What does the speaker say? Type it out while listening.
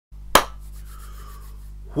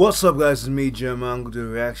What's up guys, it's me Jim. I'm going to do a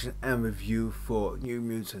reaction and review for New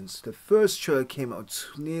Mutants. The first trailer came out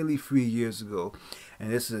nearly 3 years ago,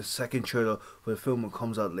 and this is the second trailer for the film that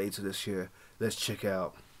comes out later this year. Let's check it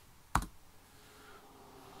out.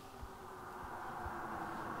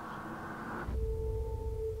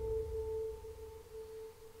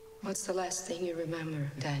 What's the last thing you remember,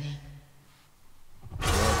 Danny?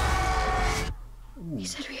 He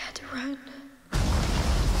said we had to run.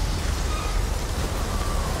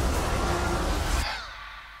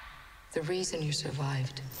 The reason you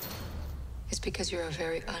survived is because you're a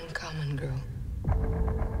very uncommon girl.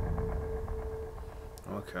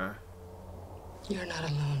 Okay. You're not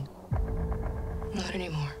alone. Not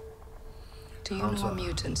anymore. Do you know what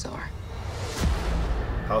mutants are?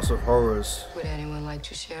 House of Horrors. Would anyone like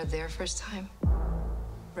to share their first time?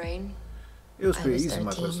 Rain? It was I pretty was easy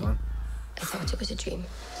my 13. first time. I thought it was a dream.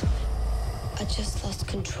 I just lost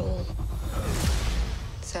control.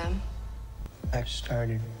 Sam? I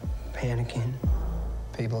started panicking.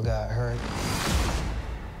 People got hurt.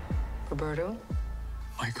 Roberto?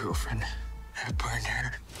 My girlfriend, I burned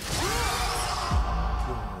her.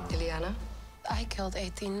 Ileana? I killed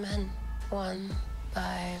 18 men, one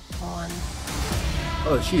by one.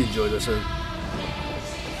 Oh, she enjoyed this.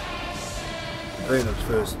 Playing the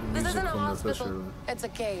first This music isn't a from the first hospital. trailer. It's a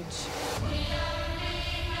cage.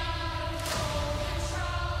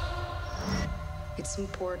 It's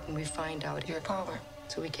important we find out your power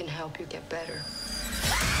so we can help you get better.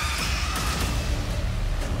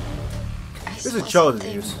 This is child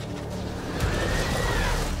abuse.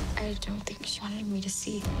 I don't think she wanted me to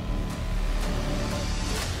see.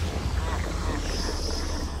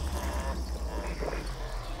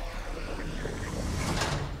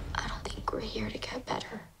 I don't think we're here to get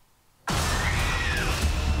better.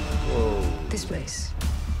 Whoa. This place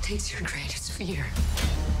takes your greatest fear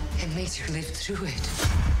and makes you live through it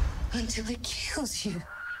until it kills you.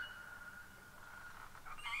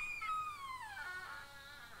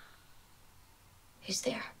 Who's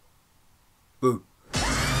there? Boo.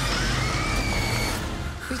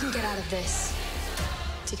 We can get out of this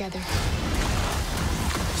together.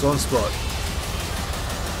 It's on spot.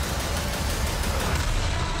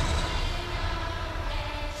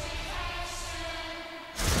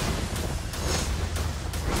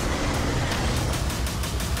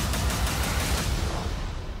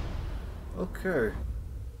 Okay.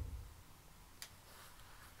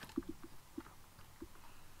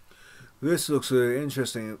 This looks really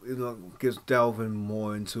interesting. It gets delving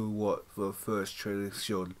more into what the first trailer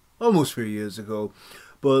showed almost 3 years ago.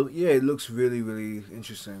 But yeah, it looks really, really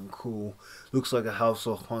interesting and cool. Looks like a house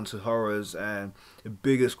of haunted horrors, and the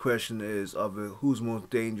biggest question is who's more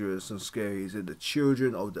dangerous and scary? Is it the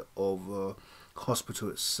children or the hospital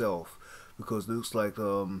itself? Because it looks like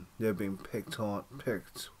they're being picked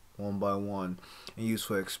one by one and used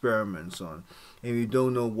for experiments on. And you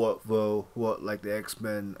don't know what like the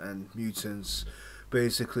X-Men and mutants.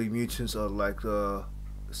 Basically, mutants are like the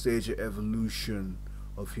stage of evolution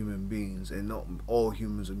of human beings, and not all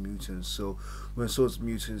humans are mutants. So when sorts of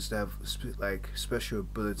mutants, they have like special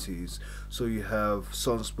abilities. So you have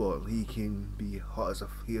Sunspot, he can be hot as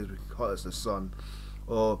the sun,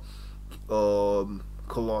 or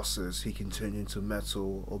Colossus, he can turn into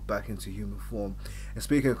metal or back into human form. And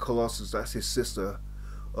speaking of Colossus, that's his sister,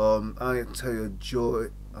 Anya Taylor-Joy,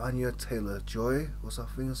 what's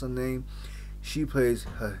her name? She plays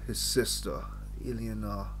his sister,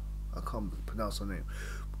 Ileana. I can't pronounce her name,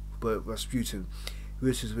 but Rasputin,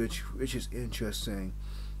 which is interesting.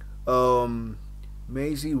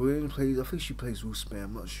 Maisie Williams plays, I think she plays Wolfsbane,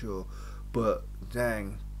 I'm not sure, but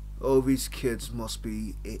dang, all these kids must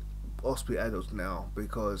be adults now,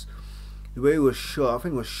 because the way it was shot, I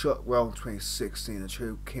think it was shot around 2016. The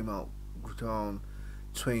trailer came out around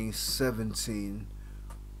 2017,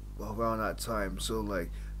 around that time. So like,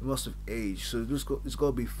 it must have aged. So it's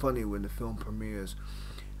gonna be funny when the film premieres.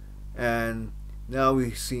 And now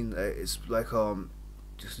we've seen it's like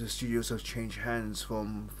just the studios have changed hands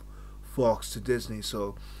from Fox to Disney.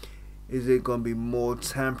 So is it gonna be more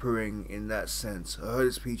tampering in that sense? I heard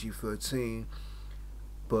it's PG-13,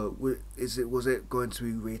 but was it going to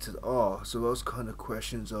be rated R? So those kind of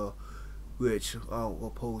questions are which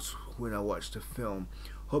I'll pose when I watch the film.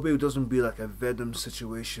 Hope it doesn't be like a Venom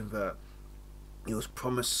situation that it was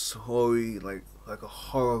promissory, like a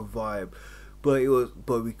horror vibe, but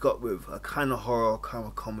we got with a kind of horror, kind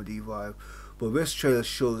of comedy vibe. But this trailer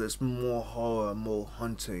shows it's more horror, more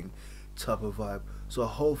hunting type of vibe. So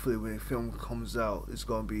hopefully when the film comes out, it's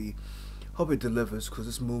gonna be, hope it delivers, because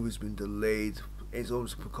this movie's been delayed. It's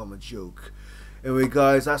almost become a joke. Anyway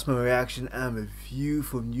guys, that's my reaction and review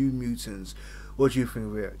for New Mutants. What do you think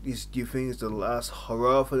of it? Do you think it's the last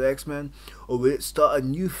hurrah for the X-Men, or will it start a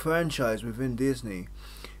new franchise within Disney?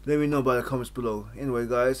 Let me know by the comments below. Anyway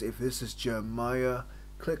guys, if this is Jeremiah,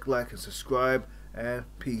 click like and subscribe, and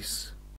peace.